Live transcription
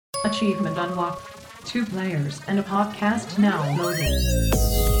Achievement unlocked. 2 players and a podcast now loading.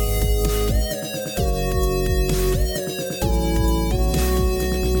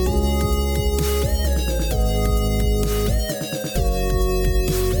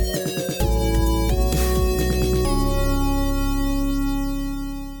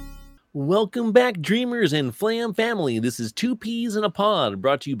 Welcome back, dreamers and Flam family. This is 2 Peas in a Pod,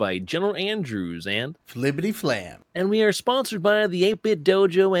 brought to you by General Andrews and Flibbity Flam. And we are sponsored by the 8-Bit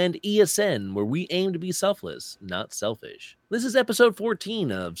Dojo and ESN, where we aim to be selfless, not selfish. This is episode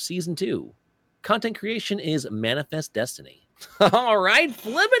 14 of season 2. Content creation is Manifest Destiny. All right,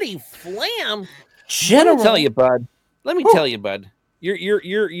 Flibbity Flam. General. Let me tell you, bud.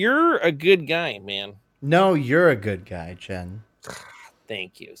 You're a good guy, man. No, you're a good guy, Jen.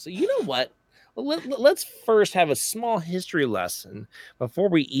 Thank you. So you know what? Let's first have a small history lesson before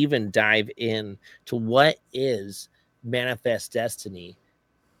we even dive in to what is Manifest Destiny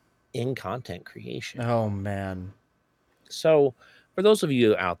in content creation. Oh, man. So for those of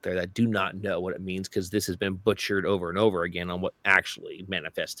you out there that do not know what it means, because this has been butchered over and over again on what actually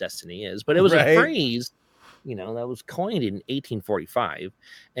Manifest Destiny is, but it was a phrase, that was coined in 1845,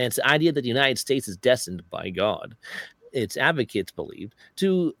 and it's the idea that the United States is destined by God, its advocates believed,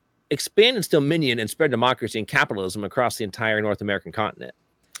 to expand its dominion and spread democracy and capitalism across the entire North American continent.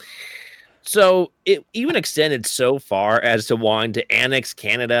 So it even extended so far as to wanting to annex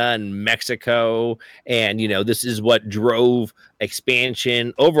Canada and Mexico. And, this is what drove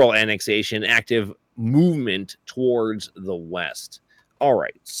expansion, overall annexation, active movement towards the West. All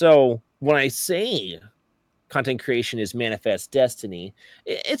right. So when I say content creation is Manifest Destiny,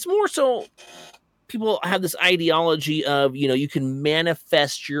 it's more so people have this ideology of, you can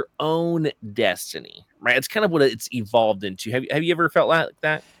manifest your own destiny, right? It's kind of what it's evolved into. Have you ever felt like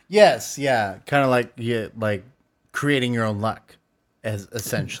that? Yes, yeah. Kind of like creating your own luck, as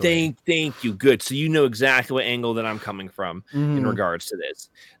essentially. Thank you. Good. So you know exactly what angle that I'm coming from in regards to this.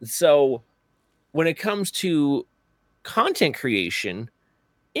 So when it comes to content creation,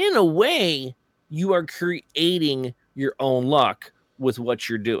 in a way, you are creating your own luck with what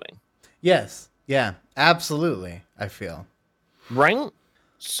you're doing. Yes. Yeah, absolutely, I feel. Right?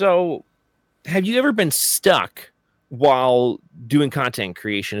 So, have you ever been stuck while doing content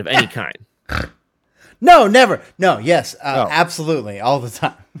creation of any kind? No, never. No, yes, absolutely, all the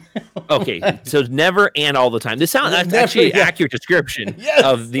time. Okay, so never and all the time. That's actually an accurate description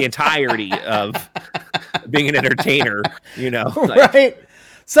of the entirety of being an entertainer, Right?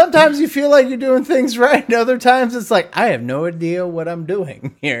 Sometimes you feel like you're doing things right, and other times it's like, I have no idea what I'm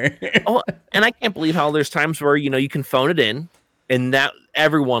doing here. And I can't believe how there's times where, you can phone it in, and that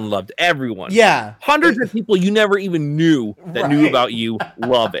everyone loved everyone. Yeah. Hundreds of people you never even knew that knew about you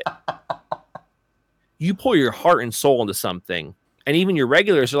love it. You pour your heart and soul into something, and even your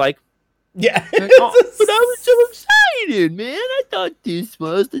regulars are like, yeah. But I was so excited, man. I thought this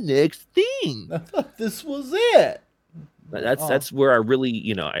was the next thing. I thought this was it. That's where I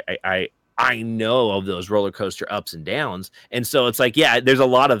really, I know of those roller coaster ups and downs. And so it's like, yeah, there's a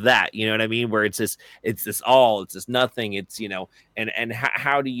lot of that, you know what I mean? Where it's this nothing. It's, and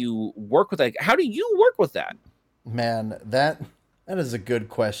how do you work with that? How do you work with that? Man, that is a good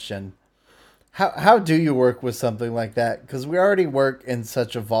question. How do you work with something like that? Because we already work in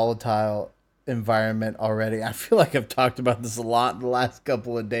such a volatile environment already. I feel like I've talked about this a lot in the last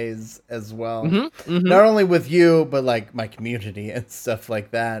couple of days as well. Not only with you, but like my community and stuff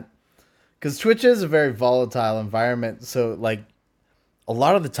like that. Because Twitch is a very volatile environment. So like a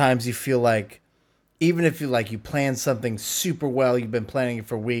lot of the times you feel like even if you plan something super well, you've been planning it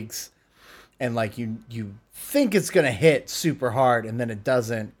for weeks, and like you think it's gonna hit super hard and then it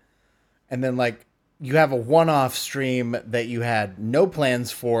doesn't. And then like you have a one-off stream that you had no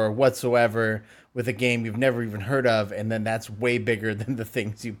plans for whatsoever with a game you've never even heard of, and then that's way bigger than the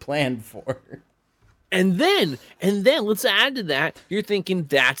things you planned for. And then let's add to that, you're thinking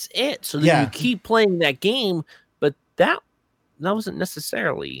that's it. So then you keep playing that game, but that wasn't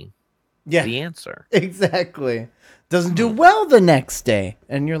necessarily the answer. Exactly. Doesn't do well the next day.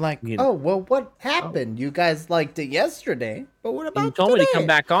 And you're like, oh, well, what happened? You guys liked it yesterday, but what about today? You told me to come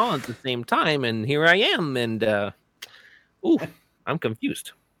back on at the same time, and here I am, and I'm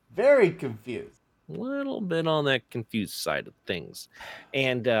confused. Very confused. A little bit on that confused side of things.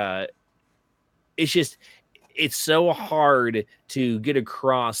 And it's so hard to get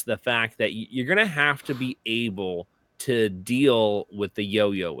across the fact that you're going to have to be able to deal with the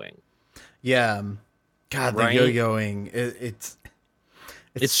yo-yoing. Yeah. God, the yo-yoing,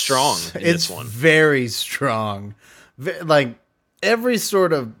 it's strong. It's very strong. Like every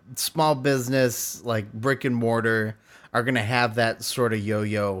sort of small business, like brick and mortar, are going to have that sort of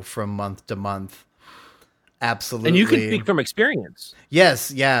yo-yo from month to month. Absolutely. And you can speak from experience.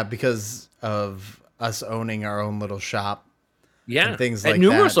 Yes, yeah, because of us owning our own little shop. Yeah, and things at like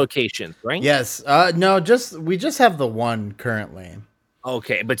numerous that. locations, right? Yes. No, we just have the one currently.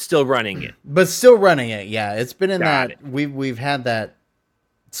 Okay, but still running it. But still running it. Yeah, it's been in Got that. We've had that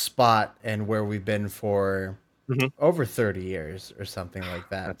spot and where we've been for over 30 years or something like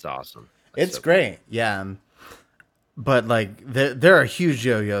that. That's awesome. That's it's so great. Cool. Yeah. But like there are huge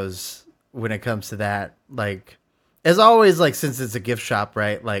yo-yos when it comes to that. Like as always, like since it's a gift shop,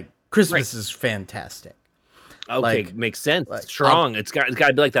 right? Like Christmas is fantastic. Okay, like, makes sense. Like, strong. It's got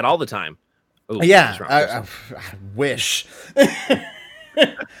to be like that all the time. Ooh, yeah, I wish.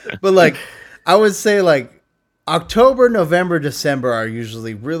 But like I would say like October, November, December are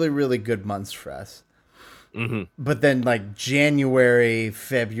usually really, really good months for us. Mm-hmm. But then like January,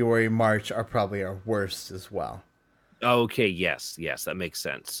 February, March are probably our worst as well. Okay, yes, that makes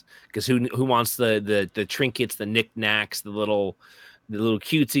sense. Because who wants the trinkets, the knickknacks, the little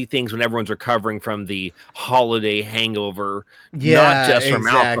cutesy things when everyone's recovering from the holiday hangover, not just from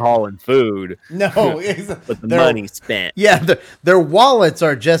alcohol and food. No, but the money spent. Yeah, their wallets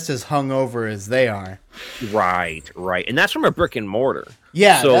are just as hungover as they are. Right, and that's from a brick and mortar.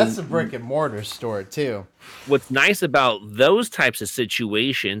 Yeah, so, that's a brick and mortar store too. What's nice about those types of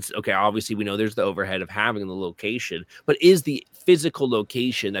situations, okay, obviously we know there's the overhead of having the location, but is the physical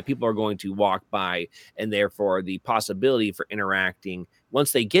location that people are going to walk by, and therefore the possibility for interacting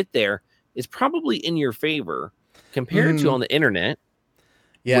once they get there is probably in your favor compared to on the internet,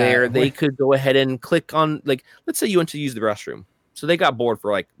 where they could go ahead and click on, like, let's say you went to use the restroom. So they got bored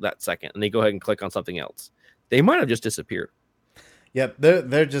for like that second and they go ahead and click on something else. They might have just disappeared. Yep,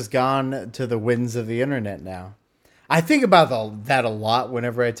 they're just gone to the winds of the internet now. I think about that a lot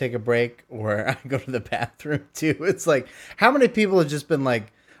whenever I take a break or I go to the bathroom too. It's like how many people have just been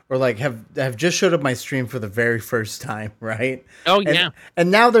like, or like have just showed up my stream for the very first time, right? Oh yeah,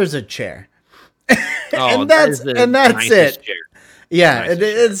 and now there's a chair, and that's it. Chair. Yeah,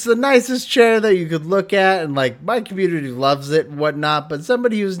 it's the nicest chair that you could look at, and like my community loves it and whatnot. But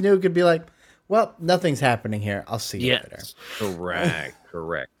somebody who's new could be like, well, nothing's happening here. I'll see you later.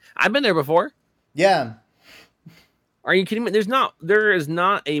 Correct. I've been there before. Yeah. Are you kidding me? There is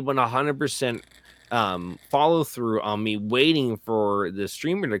not a 100% follow through on me waiting for the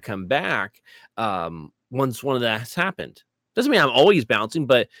streamer to come back once one of that has happened. Doesn't mean I'm always bouncing,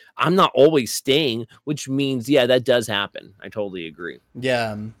 but I'm not always staying, which means, yeah, that does happen. I totally agree.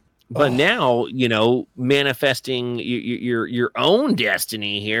 Yeah. But now, manifesting your own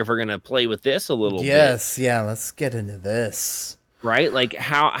destiny here, if we're going to play with this a little bit. Yes, yeah, let's get into this. Right? Like,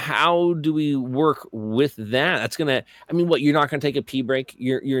 how do we work with that? That's going to, what, you're not going to take a pee break?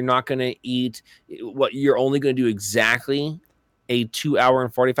 You're not going to eat? What, you're only going to do exactly a 2 hour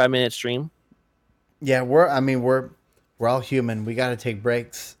and 45-minute stream? Yeah, we're all human. We got to take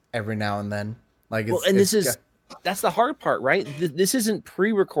breaks every now and then. Like, that's the hard part, right? This isn't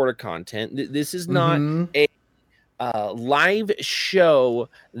pre-recorded content. This is not a live show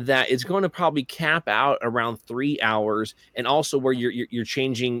that is going to probably cap out around 3 hours, and also where you're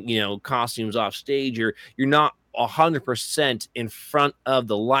changing, costumes off stage. You're not 100% in front of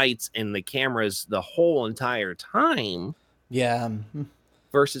the lights and the cameras the whole entire time. Yeah.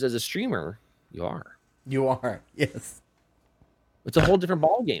 Versus as a streamer, you are. You are. Yes. It's a whole different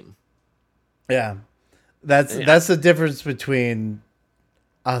ball game. Yeah. That's the difference between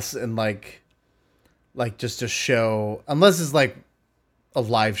us and like just a show, unless it's like a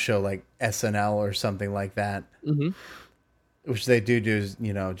live show like SNL or something like that, which they do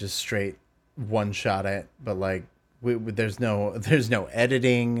just straight one shot it. But like there's no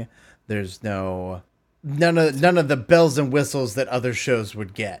editing, there's none of the bells and whistles that other shows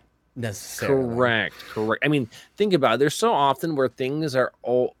would get necessarily. Correct. Think about it. There's so often where things are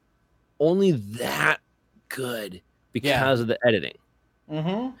only that good because of the editing.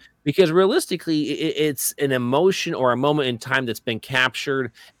 Because realistically, it's an emotion or a moment in time that's been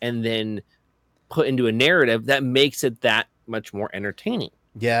captured and then put into a narrative that makes it that much more entertaining.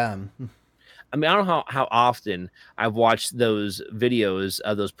 Yeah. I don't know how often I've watched those videos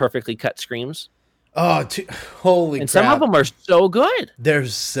of those perfectly cut screams. Oh, holy crap. And some of them are so good. They're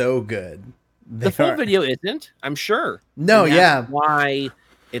so good. The full video isn't, I'm sure. No, yeah. Why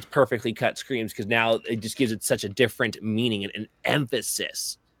it's perfectly cut screams, because now it just gives it such a different meaning and an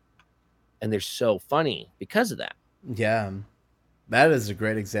emphasis. And they're so funny because of that. Yeah. That is a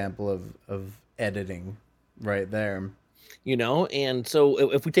great example of editing right there. And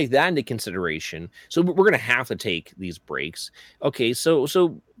so if we take that into consideration, so we're going to have to take these breaks. Okay, so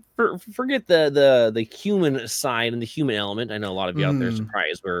forget the human side and the human element. I know a lot of you out there are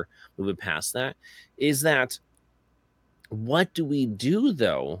surprised we're moving past that. Is that what do we do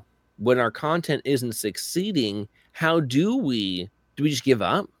though when our content isn't succeeding? How do we just give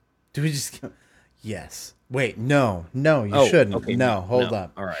up? Do we just? Yes. Wait. No. You shouldn't. Okay, no. Hold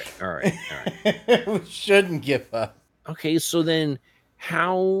up. All right. We shouldn't give up. Okay, so then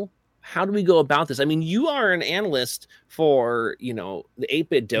how do we go about this? I mean, you are an analyst for the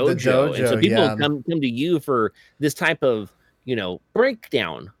 8-Bit Dojo, and so people come to you for this type of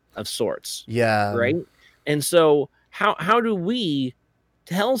breakdown of sorts. Yeah. Right. And so how do we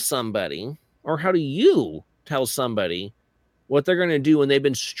tell somebody, or how do you tell somebody what they're going to do when they've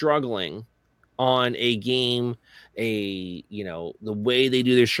been struggling on a game, the way they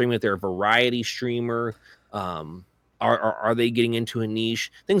do their streaming, if they're a variety streamer, are they getting into a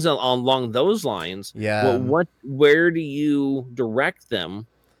niche, things along those lines? Yeah. Where do you direct them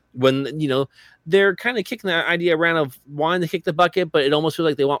when they're kind of kicking that idea around of wanting to kick the bucket, but it almost feels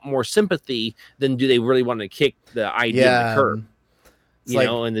like they want more sympathy than do they really want to kick the idea in the curb?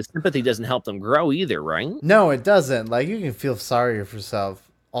 And the sympathy doesn't help them grow either, right? No, it doesn't. Like, you can feel sorry for yourself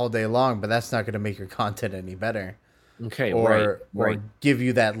all day long, but that's not going to make your content any better. Okay, or give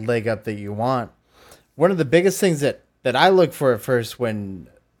you that leg up that you want. One of the biggest things that I look for at first,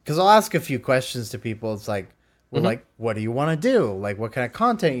 because I'll ask a few questions to people. It's like, well, like, what do you want to do? Like, what kind of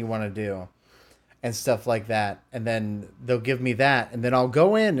content you want to do? And stuff like that. And then they'll give me that. And then I'll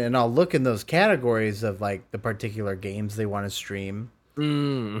go in and I'll look in those categories of like the particular games they want to stream.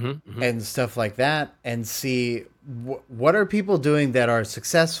 And stuff like that, and see what are people doing that are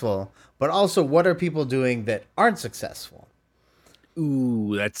successful, but also what are people doing that aren't successful.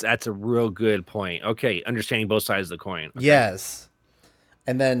 Ooh, that's a real good point. Okay, understanding both sides of the coin. Okay. Yes.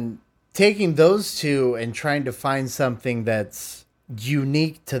 And then taking those two and trying to find something that's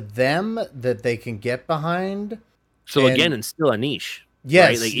unique to them that they can get behind. So again, it's still a niche. Yes,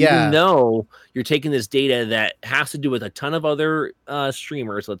 right? Like, even though you're taking this data that has to do with a ton of other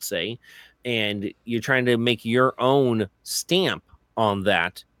streamers, let's say, and you're trying to make your own stamp on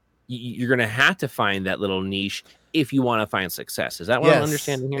that, you're going to have to find that little niche if you want to find success. Is that what I'm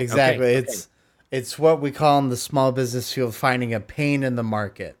understanding here? Exactly. Okay. It's what we call in the small business field finding a pain in the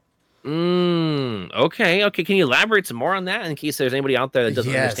market. Okay. Can you elaborate some more on that in case there's anybody out there that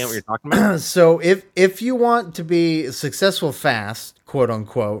doesn't understand what you're talking about? So if you want to be successful fast, quote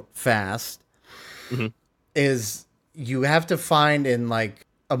unquote fast, is you have to find in like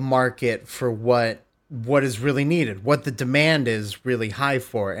a market for what is really needed, what the demand is really high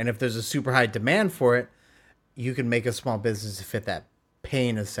for. And if there's a super high demand for it, you can make a small business to fit that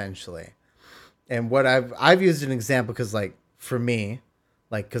pain essentially. And what I've used an example because like for me,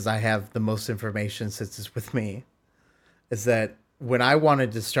 like, because I have the most information since it's with me, is that when I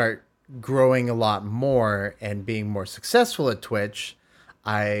wanted to start growing a lot more and being more successful at Twitch,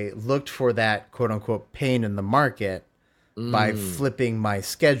 I looked for that quote unquote pain in the market by flipping my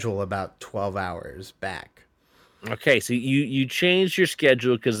schedule about 12 hours back. Okay, so you changed your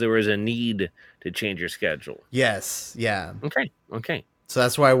schedule because there was a need to change your schedule. Yes, yeah. Okay. So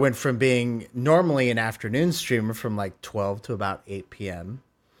that's why I went from being normally an afternoon streamer from like 12 to about 8 p.m.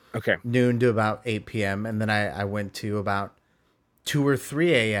 Okay. Noon to about 8 p.m. And then I went to about 2 or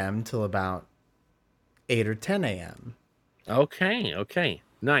 3 a.m. till about 8 or 10 a.m. Okay.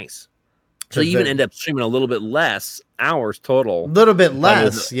 Nice. So you even end up streaming a little bit less hours total. A little bit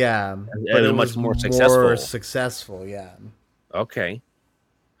less, yeah. But it was much more successful, yeah. Okay.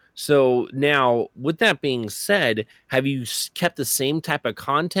 So now, with that being said, have you kept the same type of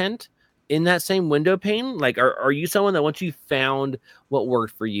content in that same window pane? Like, are you someone that once you found what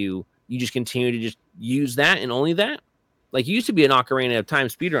worked for you, you just continue to just use that and only that? Like, you used to be an Ocarina of Time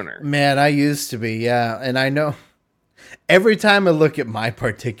speedrunner. Man, I used to be, yeah. And I know every time I look at my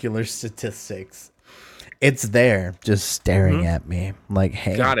particular statistics, it's there just staring at me like,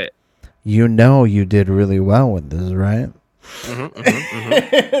 hey, got it. You know you did really well with this, right?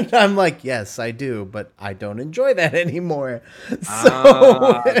 And I'm like, yes, I do, but I don't enjoy that anymore.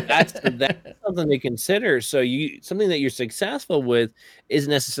 So that's something to consider. So something that you're successful with isn't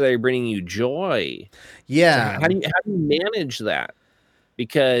necessarily bringing you joy. Yeah. So how do you manage that?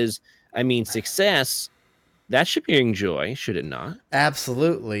 Because I mean, success that should bring joy, should it not?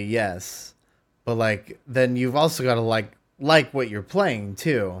 Absolutely, yes. But like, then you've also got to like what you're playing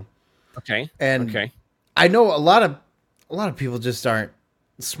too. Okay. And I know a lot of people just aren't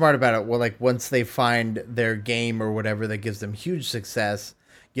smart about it. Well, like once they find their game or whatever that gives them huge success,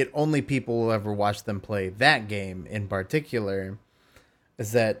 yet only people will ever watch them play that game in particular,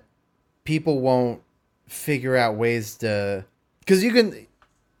 is that people won't figure out ways to, because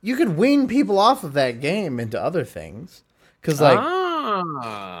you could wean people off of that game into other things. Because like,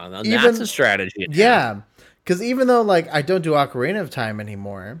 now even that's a strategy. Yeah, because even though like I don't do Ocarina of Time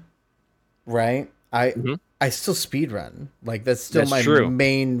anymore, right? I still speedrun. Like that's still That's my true.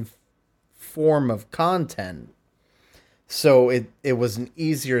 main form of content. So it was an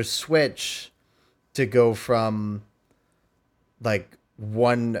easier switch to go from like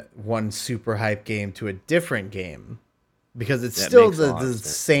one super hype game to a different game because it's That still makes a lot the of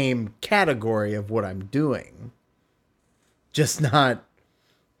sense. same category of what I'm doing. Just not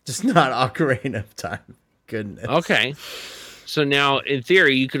Ocarina of Time. Goodness. Okay. So now, in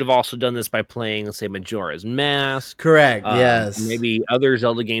theory, you could have also done this by playing, let's say, Majora's Mask. Correct. Yes. Maybe other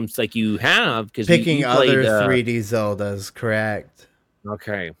Zelda games like you have because Picking you played other 3D Zeldas. Correct.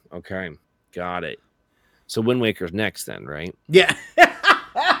 Okay. Got it. So Wind Waker's next, then, right? Yeah.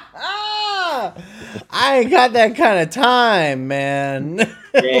 I ain't got that kind of time, man.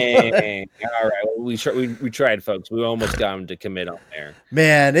 Dang. All right. Well, we tried, folks. We almost got him to commit on there.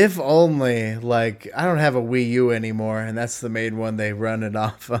 Man, if only. Like, I don't have a Wii U anymore, and that's the main one they run it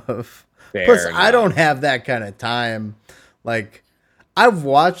off of. Plus, I don't have that kind of time. Like, I've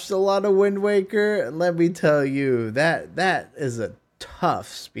watched a lot of Wind Waker, and let me tell you, that is a tough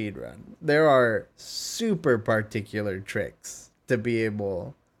speed run. There are super particular tricks to be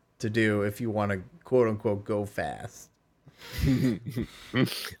able to do if you want to quote unquote go fast.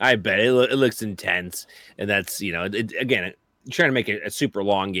 I bet it looks intense, and that's again trying to make it a super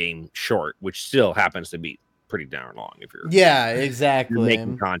long game short, which still happens to be pretty darn long if you're exactly you're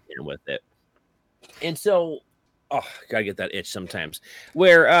making content with it. And so, gotta get that itch sometimes.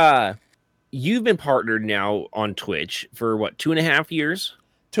 Where you've been partnered now on Twitch for what 2.5 years?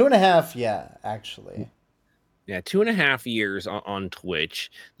 2.5, yeah, actually. Yeah, 2.5 years on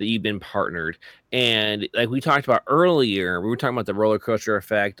Twitch that you've been partnered, and like we talked about earlier, we were talking about the roller coaster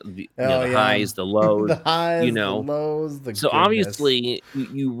effect, the highs, the lows, the highs, the lows. So obviously,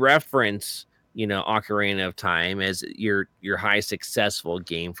 you reference Ocarina of Time as your high successful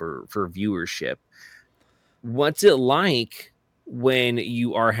game for viewership. What's it like when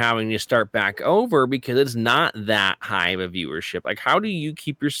you are having to start back over because it's not that high of a viewership? Like, how do you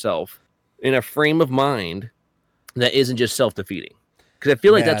keep yourself in a frame of mind that isn't just self-defeating? Because I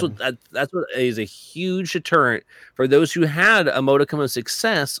feel like that's what is a huge deterrent for those who had a modicum of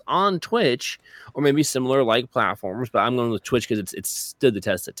success on Twitch or maybe similar like platforms. But I'm going with Twitch because it's stood the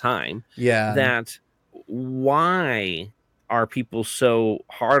test of time. Yeah. That why are people so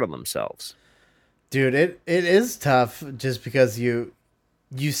hard on themselves? Dude, it is tough just because you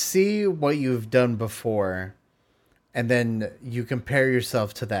see what you've done before, and then you compare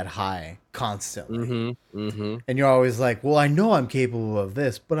yourself to that high constantly. And you're always like, well, I know I'm capable of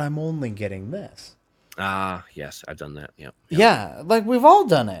this, but I'm only getting this. Yes, I've done that. Yep. Yeah, like we've all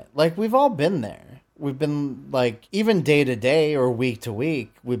done it. Like we've all been there. We've been like, even day to day or week to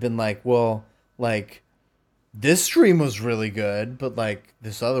week, we've been like, well, like this stream was really good, but like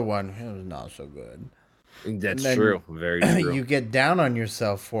this other one was not so good. That's true. Very true. You get down on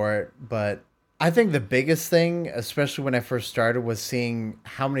yourself for it, but I think the biggest thing, especially when I first started, was seeing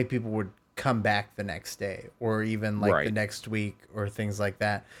how many people would come back the next day or even like the next week or things like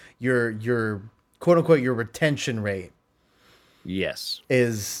that. Your quote unquote your retention rate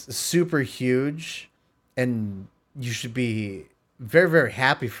is super huge, and you should be very, very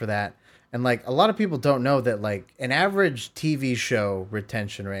happy for that. And like a lot of people don't know that like an average TV show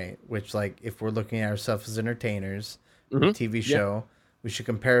retention rate, which like if we're looking at ourselves as entertainers, TV show, we should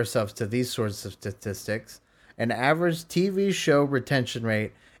compare ourselves to these sorts of statistics. An average TV show retention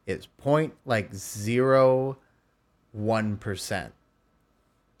rate is 0.01%.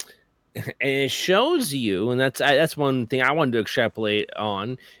 And it shows you, and that's one thing I wanted to extrapolate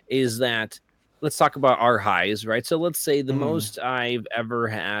on, is that let's talk about our highs, right? So let's say the most I've ever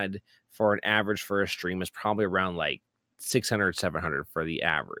had for an average for a stream is probably around like 600, 700 for the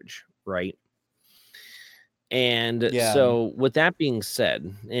average, right? And so with that being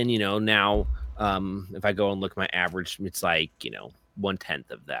said, and now if I go and look at my average, it's like 1/10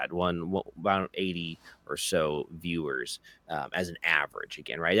 of that, about 80 or so viewers as an average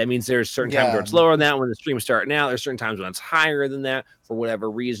again, right? That means there's certain times where it's lower than that when the stream's starting out. There's certain times when it's higher than that for whatever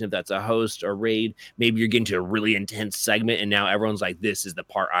reason. If that's a host or raid, maybe you're getting to a really intense segment and now everyone's like, this is the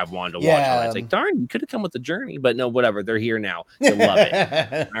part I wanted to watch. And it's like, darn, you could have come with the journey, but no, whatever. They're here now. They love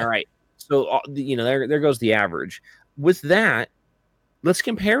it. All right. So, there goes the average. With that, let's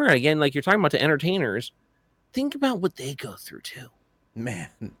compare it again, like you're talking about, to entertainers. Think about what they go through too. Man,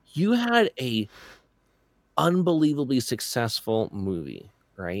 you had a unbelievably successful movie,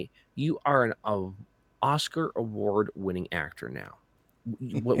 right? You are an Oscar award winning actor now.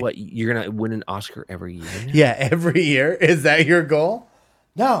 What you're gonna win an Oscar every year now? Yeah, every year. Is that your goal?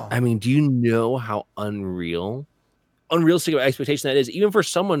 No. I mean, do you know how unrealistic of expectation that is, even for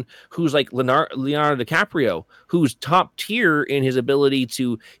someone who's like Leonardo DiCaprio, who's top tier in his ability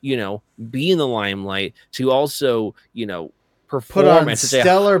to, be in the limelight, to also, Put perform on at such a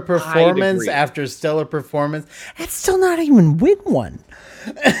stellar high performance degree. after stellar performance, and still not even win one.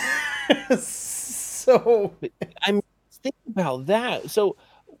 So, I mean, think about that. So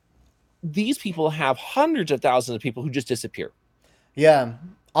these people have hundreds of thousands of people who just disappear. yeah,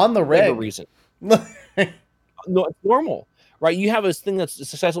 on the Whatever reg. reason. No, it's normal, right? You have this thing that's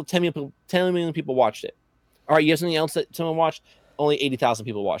successful. 10 million people watched it. All right, you have something else that someone watched. Only 80,000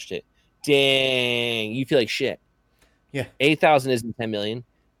 people watched it. Dang, you feel like shit. Yeah, 8,000 isn't 10 million,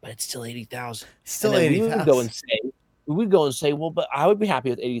 but it's still 80,000. still 80,000. We would go and say, well, but I would be happy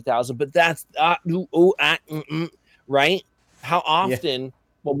with 80,000. But that's right. How often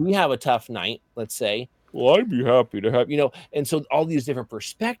when we have a tough night, let's say, well, I'd be happy to have, and so all these different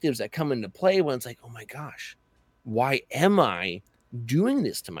perspectives that come into play when it's like, oh my gosh, why am I doing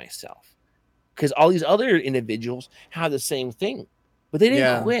this to myself? Because all these other individuals have the same thing, but they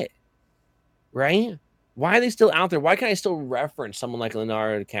didn't quit, right? Why are they still out there? Why can't I still reference someone like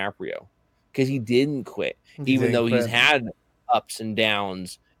Leonardo DiCaprio? Because he didn't quit, even though he's had ups and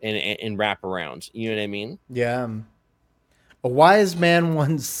downs and wraparounds. You know what I mean? Yeah. A wise man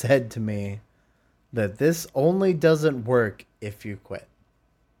once said to me that this only doesn't work if you quit.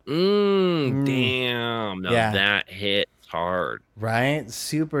 Damn. No, that hits hard. Right?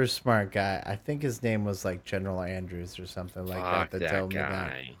 Super smart guy. I think his name was like General Andrews or something like that. That told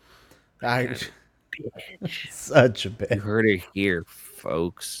me that. Such a bitch. You heard it here,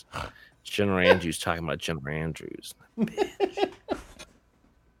 folks. General Andrews talking about General Andrews.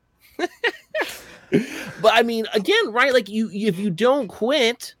 But I mean, again, right? Like if you don't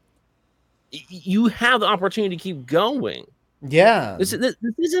quit, you have the opportunity to keep going. Yeah. This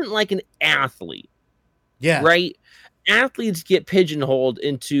isn't like an athlete. Yeah. Right? Athletes get pigeonholed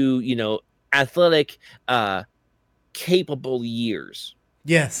into, athletic, capable years.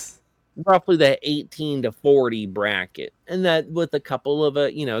 Yes. Roughly the 18 to 40 bracket. And that with a couple of,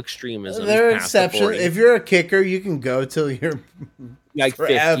 extremisms. There are exceptions. If you're a kicker, you can go till you're like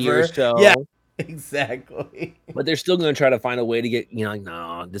forever. 50 or so. Yeah. Exactly. But they're still going to try to find a way to get,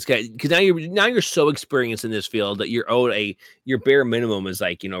 no, this guy, because now you're so experienced in this field that you're owed your bare minimum is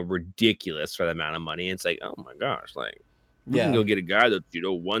like, ridiculous for the amount of money. It's like, oh my gosh, like we can go get a guy that's,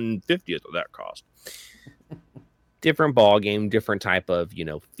 1/50th of that cost. Different ball game, different type of,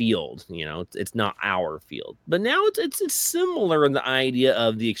 field, it's not our field, but now it's similar in the idea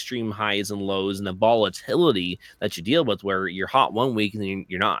of the extreme highs and lows and the volatility that you deal with where you're hot one week and then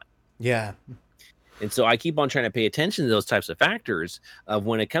you're not. Yeah. And so I keep on trying to pay attention to those types of factors of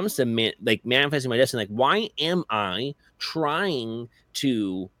when it comes to manifesting my destiny. Like, why am I trying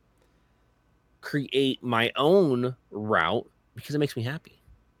to create my own route? Because it makes me happy.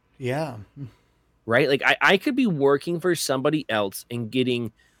 Yeah. Right? Like I could be working for somebody else and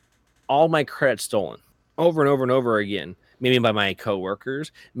getting all my credit stolen over and over and over again. Maybe by my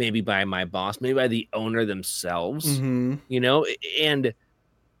coworkers, maybe by my boss, maybe by the owner themselves, and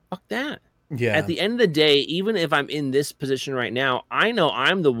fuck that. Yeah. At the end of the day, even if I'm in this position right now, I know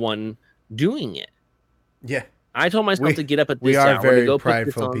I'm the one doing it. Yeah. I told myself to get up at this hour. We are very to go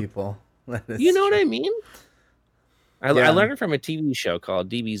prideful people. You know what I mean? I learned it from a TV show called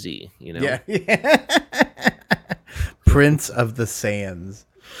DBZ, Yeah. Prince of the Sands.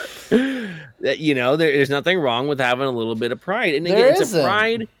 There's nothing wrong with having a little bit of pride. And again, it's a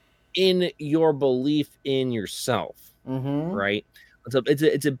pride in your belief in yourself, right?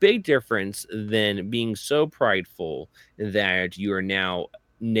 It's a big difference than being so prideful that you are now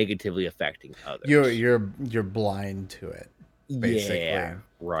negatively affecting others. You're blind to it, basically. Yeah,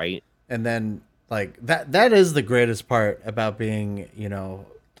 right. And then like that is the greatest part about being,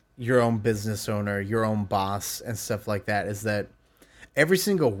 your own business owner, your own boss and stuff like that, is that every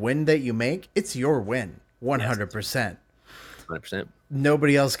single win that you make, it's your win. 100%. 100%.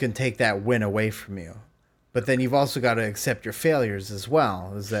 Nobody else can take that win away from you. But then you've also got to accept your failures as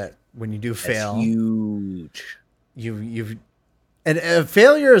well. Is that when you do fail, that's huge. And a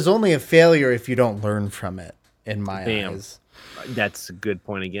failure is only a failure if you don't learn from it. In my eyes, that's a good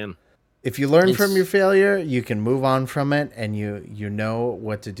point again. If you learn from your failure, you can move on from it, and you know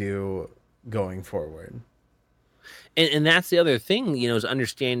what to do going forward. And that's the other thing, is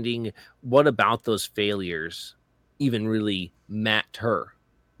understanding what about those failures even really matter.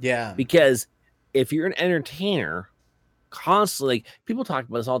 Yeah, because if you're an entertainer, constantly, like, people talk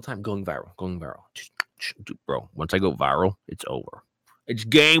about this all the time, going viral. Bro, once I go viral, it's over. It's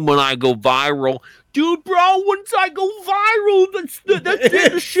game when I go viral. Dude, bro, once I go viral, that's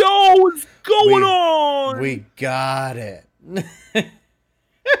it. The show is going on. We got it.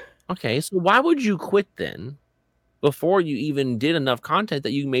 Okay, so why would you quit then before you even did enough content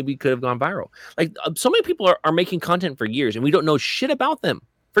that you maybe could have gone viral? Like, so many people are making content for years, and we don't know shit about them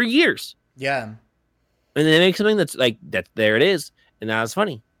for years. Yeah. And then they make something that's like, there it is. And that was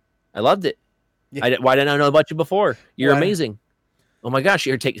funny. I loved it. Yeah. Why didn't I know about you before? You're amazing. Oh my gosh,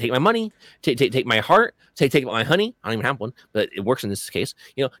 here, take my money, take my heart, take my honey. I don't even have one, but it works in this case.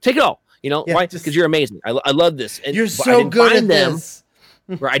 Take it all. Why? Because you're amazing. I love this. And you're so good at this.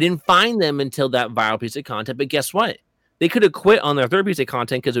 Where I didn't find them until that viral piece of content. But guess what? They could have quit on their third piece of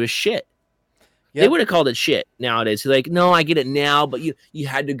content because it was shit. Yep. They would have called it shit nowadays. Like, no, I get it now, but you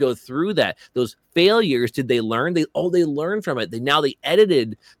had to go through that. Those failures, did they learn? They learned from it. They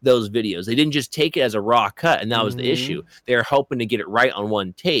edited those videos. They didn't just take it as a raw cut, and that was the issue. They're hoping to get it right on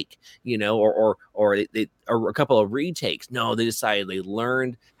one take, or a couple of retakes. No, they decided they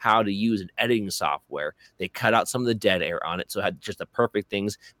learned how to use an editing software. They cut out some of the dead air on it, so it had just the perfect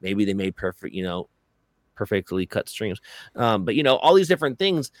things. Maybe they made perfectly cut streams, but all these different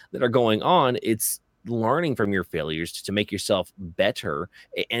things that are going on. It's learning from your failures to make yourself better,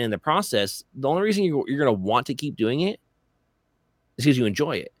 and in the process, the only reason you're going to want to keep doing it is because you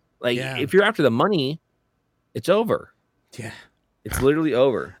enjoy it. Like, if you're after the money, it's over. It's literally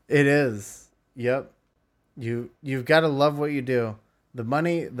over. It is. Yep. You've got to love what you do. The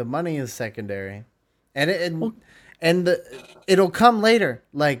money is secondary, and it'll come later.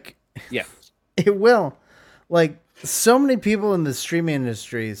 Like, it will. Like, so many people in the streaming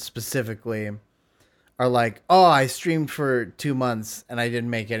industry specifically are like, oh, I streamed for 2 months and I didn't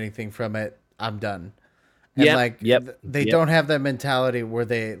make anything from it. I'm done. And they don't have that mentality where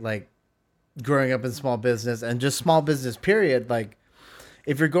they, like, growing up in small business and just small business period. Like,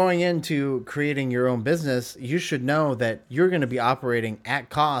 if you're going into creating your own business, you should know that you're going to be operating at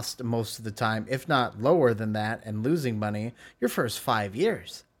cost most of the time, if not lower than that, and losing money your first 5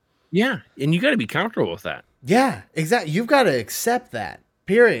 years. Yeah, and you got to be comfortable with that. Yeah, exactly. You've got to accept that,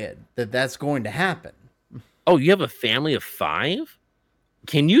 period, that's going to happen. Oh, you have a family of 5?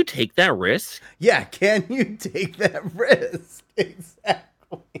 Can you take that risk? Yeah, can you take that risk?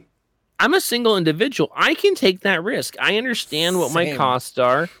 Exactly. I'm a single individual. I can take that risk. I understand what my costs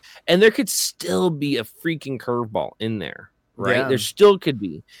are, and there could still be a freaking curveball in there, right? Yeah. There still could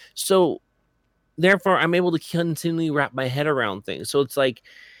be. So, therefore, I'm able to continually wrap my head around things. So, it's like,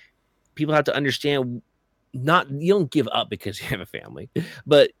 people have to understand, you don't give up because you have a family,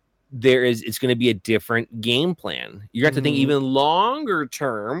 but it's going to be a different game plan. You have to think even longer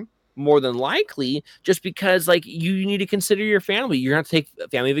term, more than likely, just because, like, you need to consider your family. You're going to take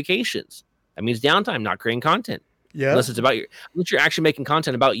family vacations. That means downtime, not creating content. Yeah. Unless you're actually making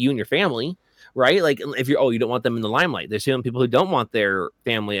content about you and your family, right? Like, if you don't want them in the limelight. There's some people who don't want their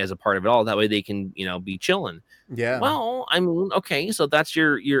family as a part of it all. That way they can, be chilling. Yeah. Well, I mean, okay, so that's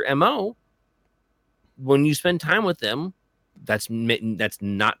your MO. When you spend time with them, that's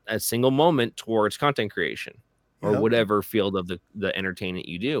not a single moment towards content creation or whatever field of the entertainment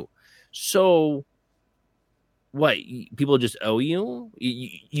you do. So what, people just owe you?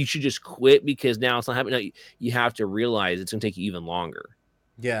 You should just quit because now it's not happening. No, you have to realize it's going to take you even longer.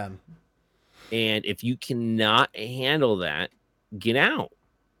 Yeah. And if you cannot handle that, get out.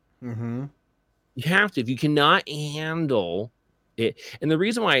 Mm-hmm. You have to. If you cannot handle it, and the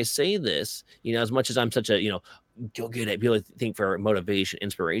reason why I say this, as much as I'm such a, go get it, people think for motivation,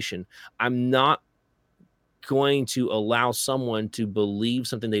 inspiration, I'm not going to allow someone to believe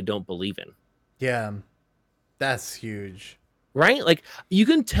something they don't believe in. Yeah, that's huge. Right? Like, you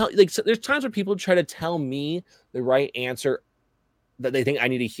can tell, like, so there's times where people try to tell me the right answer that they think I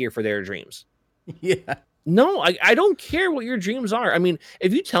need to hear for their dreams. Yeah. No, I don't care what your dreams are. I mean,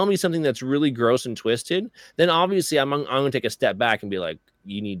 if you tell me something that's really gross and twisted, then obviously I'm going to take a step back and be like,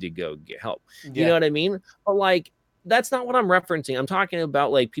 you need to go get help. You know what I mean? But, like, that's not what I'm referencing. I'm talking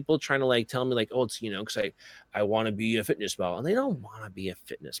about, like, people trying to, like, tell me, like, oh, it's, because I want to be a fitness model. And they don't want to be a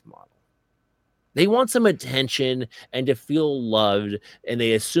fitness model. They want some attention and to feel loved, and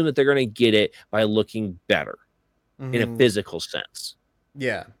they assume that they're going to get it by looking better in a physical sense.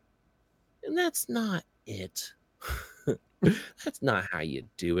 Yeah. And that's not it. That's not how you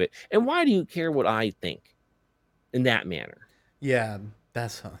do it. And why do you care what I think in that manner? Yeah,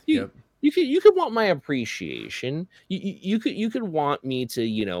 that's you could want my appreciation. You could want me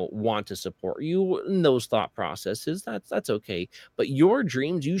to, want to support you in those thought processes. That's okay. But your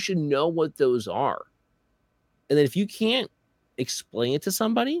dreams, you should know what those are. And then if you can't explain it to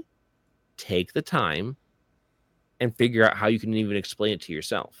somebody, take the time and figure out how you can even explain it to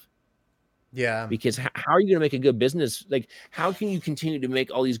yourself. Yeah. Because how are you going to make a good business? Like, how can you continue to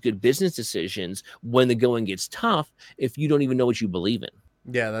make all these good business decisions when the going gets tough if you don't even know what you believe in?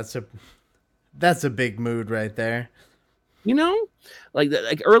 Yeah, that's a big mood right there. You know, like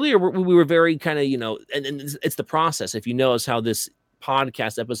earlier we were very kind of, and it's the process. If you notice how this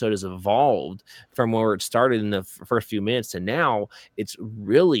podcast episode has evolved from where it started in the first few minutes to now, it's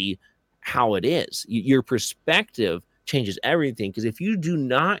really how it is. Your perspective changes everything. Because if you do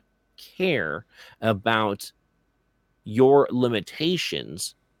not care about your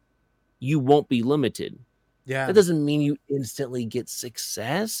limitations, you won't be limited. Yeah. That doesn't mean you instantly get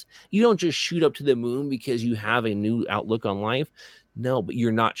success. You don't just shoot up to the moon because you have a new outlook on life. No, but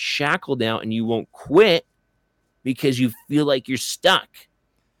you're not shackled out, and you won't quit because you feel like you're stuck.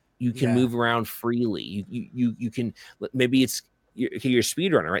 You can move around freely. You can, maybe it's you're a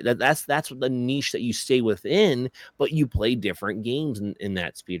speedrunner, right? That's what the niche that you stay within, but you play different games in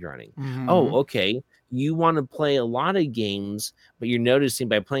that speedrunning. Mm-hmm. Oh, okay. You want to play a lot of games, but you're noticing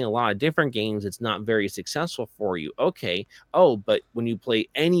by playing a lot of different games, it's not very successful for you. Okay. Oh, but when you play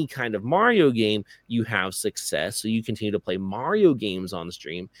any kind of Mario game, you have success. So you continue to play Mario games on the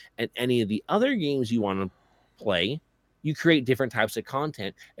stream, and any of the other games you want to play, you create different types of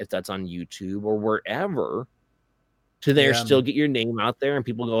content, if that's on YouTube or wherever, to still get your name out there, and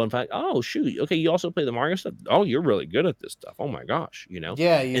people go and find, oh shoot, okay, you also play the Mario stuff. Oh, you're really good at this stuff. Oh my gosh,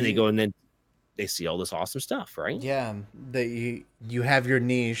 Yeah, and they go and then they see all this awesome stuff, right? Yeah, that you have your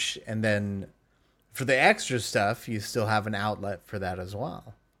niche, and then for the extra stuff, you still have an outlet for that as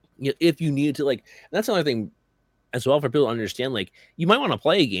well. If you need to, like, that's another thing as well for people to understand. Like, you might want to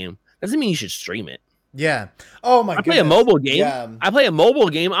play a game. Doesn't mean you should stream it. Yeah. Oh my goodness. I play a mobile game. Yeah. I play a mobile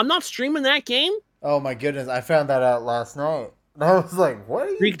game. I'm not streaming that game. Oh my goodness. I found that out last night. I was like, what are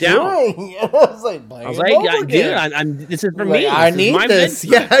you Freaked doing? Out. I was like, dude, this is for me. I need this.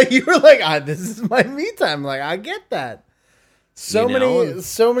 Yeah, you were like, this is my me time. Like, I get that. So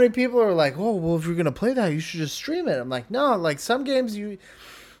many people are like, oh, well, if you're gonna play that, you should just stream it. I'm like, no, like some games you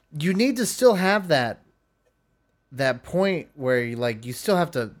need to still have that point where you still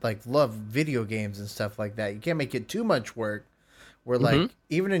have to love video games and stuff like that. You can't make it too much work. Where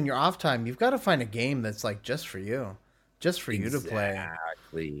even in your off time, you've got to find a game that's just for you. Just for you to play.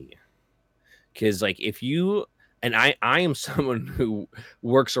 Exactly. Because if you, and I am someone who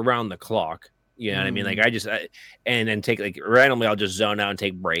works around the clock. You know what I mean? And then take randomly, I'll just zone out and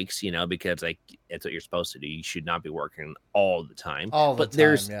take breaks, because it's what you're supposed to do. You should not be working all the time.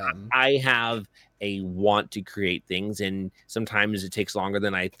 I have a want to create things, and sometimes it takes longer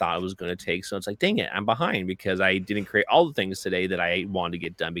than I thought it was going to take. So it's like, dang it, I'm behind because I didn't create all the things today that I wanted to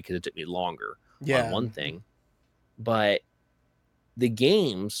get done because it took me longer on one thing. But the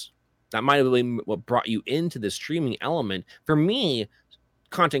games, that might have been what brought you into the streaming element. For me,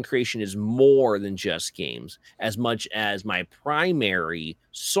 content creation is more than just games, as much as my primary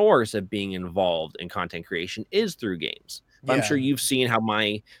source of being involved in content creation is through games. But I'm sure you've seen how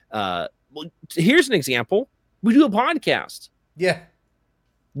my here's an example. We do a podcast. Yeah.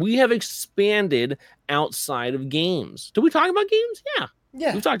 We have expanded outside of games. Do we talk about games? Yeah.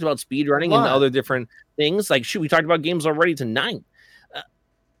 Yeah. We've talked about speedrunning and other different things. We talked about games already tonight.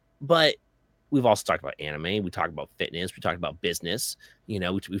 But we've also talked about anime. We talked about fitness. We talked about business.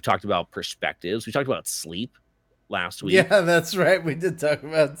 We've talked about perspectives. We talked about sleep last week. Yeah, that's right. We did talk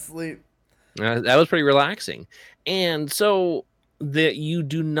about sleep. That was pretty relaxing. And so that you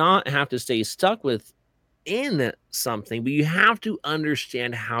do not have to stay stuck within something, but you have to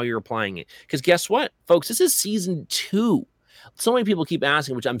understand how you're applying it. Because guess what, folks? This is season 2. So many people keep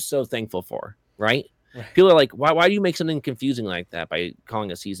asking, which I'm so thankful for, right? People are like, why do you make something confusing like that by calling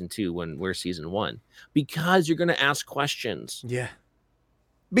it season 2 when we're season 1? Because you're going to ask questions. Yeah.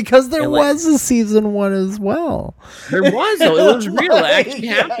 Because there was a season 1 as well. There was, though. It was real. It actually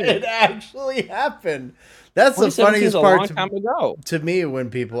happened. It actually happened. That's the funniest part to me when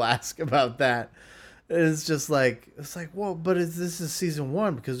people ask about that. It's just well, but this is season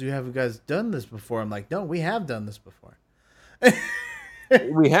 1 because you haven't guys done this before. I'm like, no, we have done this before.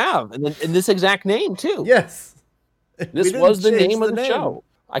 We have, and in this exact name too. Yes, this was the name of the show.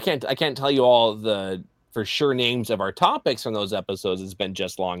 I can't tell you all the for sure names of our topics from those episodes. It's been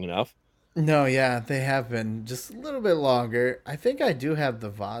just long enough. No, yeah, they have been just a little bit longer. I think I do have the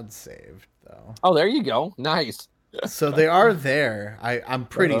VOD saved though. Oh, there you go. Nice. So they are there. I'm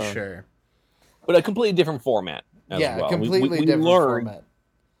pretty sure, but a completely different format. Well. Completely different format.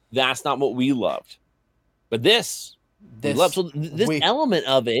 That's not what we loved, but this element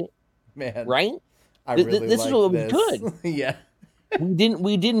of it, man, right? I really this is what was good. Yeah,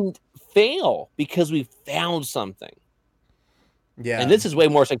 we didn't fail because we found something. Yeah. And this is way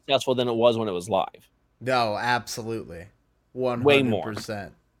more successful than it was when it was live. No, absolutely. 100%. Way more.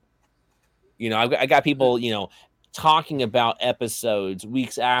 You know, I got people, you know, talking about episodes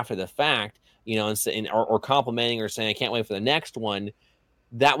weeks after the fact, you know, or complimenting or saying, I can't wait for the next one.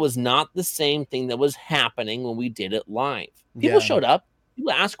 That was not the same thing that was happening when we did it live. People showed up,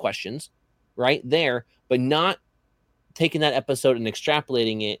 people asked questions right there, but not taking that episode and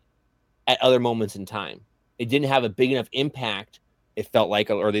extrapolating it at other moments in time. It didn't have a big enough impact, it felt like,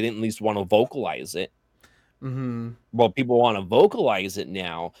 or they didn't at least want to vocalize it. Mm-hmm. Well, people want to vocalize it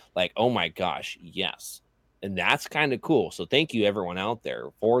now, like, oh my gosh, yes. And that's kind of cool. So thank you, everyone out there,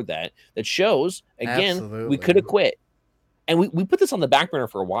 for that. That shows, again, Absolutely. We could have quit. And we put this on the back burner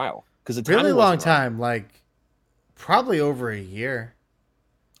for a while. Because it's really long time, like probably over a year.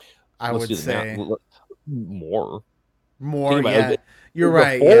 I would say. More. Yeah. You're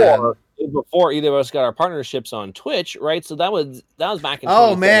right. Before either of us got our partnerships on Twitch, right? So that was back in.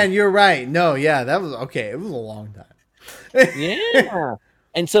 Oh man, you're right. No, yeah, that was okay. It was a long time. Yeah,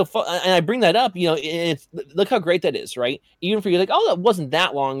 and so and I bring that up. You know, it's look how great that is, right? Even for you, like, oh, that wasn't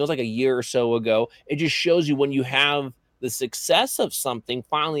that long. It was like a year or so ago. It just shows you when you have the success of something.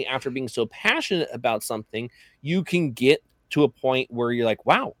 Finally, after being so passionate about something, you can get to a point where you're like,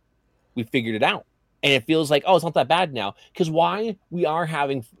 wow, we figured it out. And it feels like, oh, it's not that bad now. Because why? We are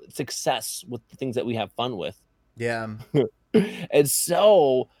having success with the things that we have fun with. Yeah. And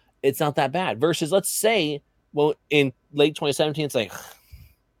so it's not that bad. Versus, let's say, well, in late 2017, it's like,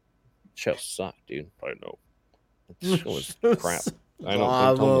 show sucked, dude. I know. This show was crap. I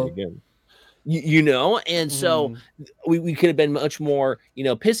don't tell me again. You know? And so we could have been much more, you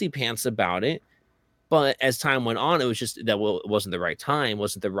know, pissy pants about it. But as time went on, it was just that it wasn't the right time,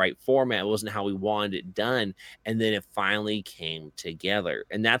 wasn't the right format, it wasn't how we wanted it done. And then it finally came together.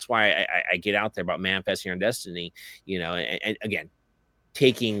 And that's why I get out there about manifesting your destiny, you know, and again,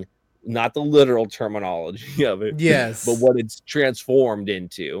 taking not the literal terminology of it, yes, but what it's transformed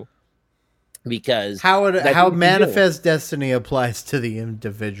into. Because how manifest destiny applies to the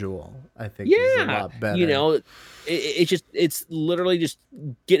individual, I think, is a lot better. You know, it's literally just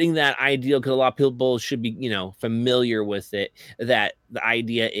getting that ideal, because a lot of people should be, you know, familiar with it, that the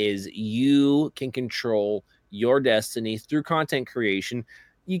idea is you can control your destiny through content creation.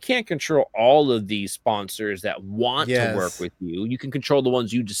 You can't control all of these sponsors that want to work with you. You can control the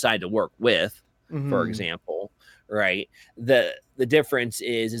ones you decide to work with, for example, right? The difference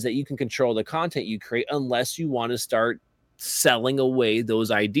is that you can control the content you create unless you want to start selling away those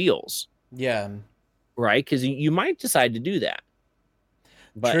ideals. Yeah. Right, because you might decide to do that,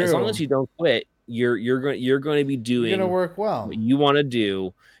 but as long as you don't quit, you're going to be doing. You're going to work well. What you want to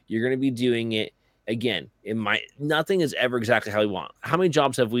do. You're going to be doing it again. Nothing is ever exactly how we want. How many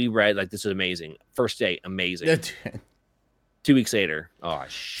jobs have we read like, this is amazing? First day, amazing. 2 weeks later, oh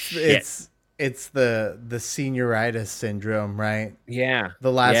shit. It's the senioritis syndrome, right? Yeah.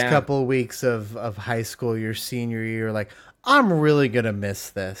 The last couple of weeks of high school, your senior year, like, I'm really gonna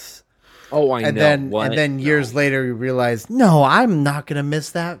miss this. Oh, I know. And then years later, you realize, no, I'm not going to miss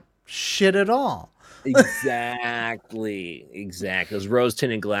that shit at all. Exactly. Those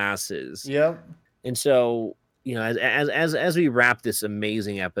rose-tinted glasses. Yep. And so, you know, as we wrap this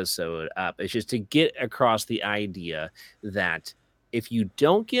amazing episode up, it's just to get across the idea that if you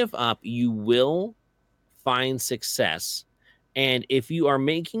don't give up, you will find success. And if you are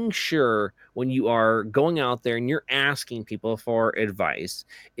making sure when you are going out there and you're asking people for advice,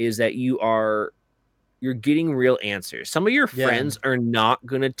 is that you're getting real answers. Some of your friends are not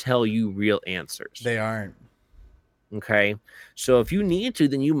going to tell you real answers. They aren't. Okay. So if you need to,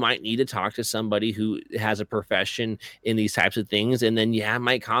 then you might need to talk to somebody who has a profession in these types of things. And then, it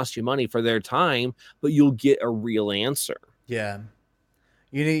might cost you money for their time, but you'll get a real answer. Yeah.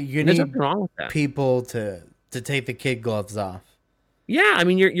 You need nothing wrong with that. People to take the kid gloves off. Yeah, I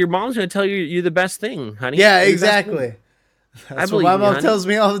mean, your mom's going to tell you you're the best thing, honey. Yeah, exactly. That's what my mom tells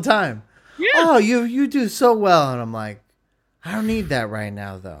me all the time. Yeah. Oh, you do so well. And I'm like, I don't need that right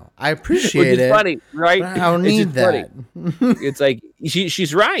now, though. I appreciate it. Funny, right? I don't need that. It's like,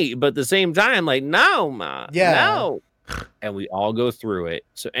 she's right. But at the same time, like, no, Ma. Yeah. No. And we all go through it.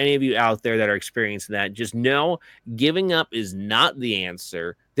 So any of you out there that are experiencing that, just know giving up is not the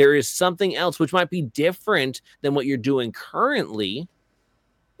answer. There is something else which might be different than what you're doing currently.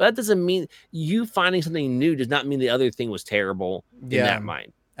 But that doesn't mean you finding something new does not mean the other thing was terrible in that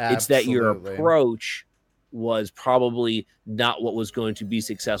mind. Absolutely. It's that your approach was probably not what was going to be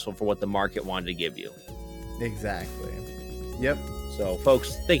successful for what the market wanted to give you. Exactly. Yep. So,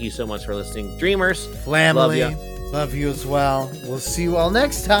 folks, thank you so much for listening. Dreamers, family, love you. Love you as well. We'll see you all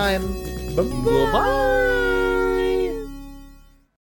next time. Bye-bye. Bye-bye.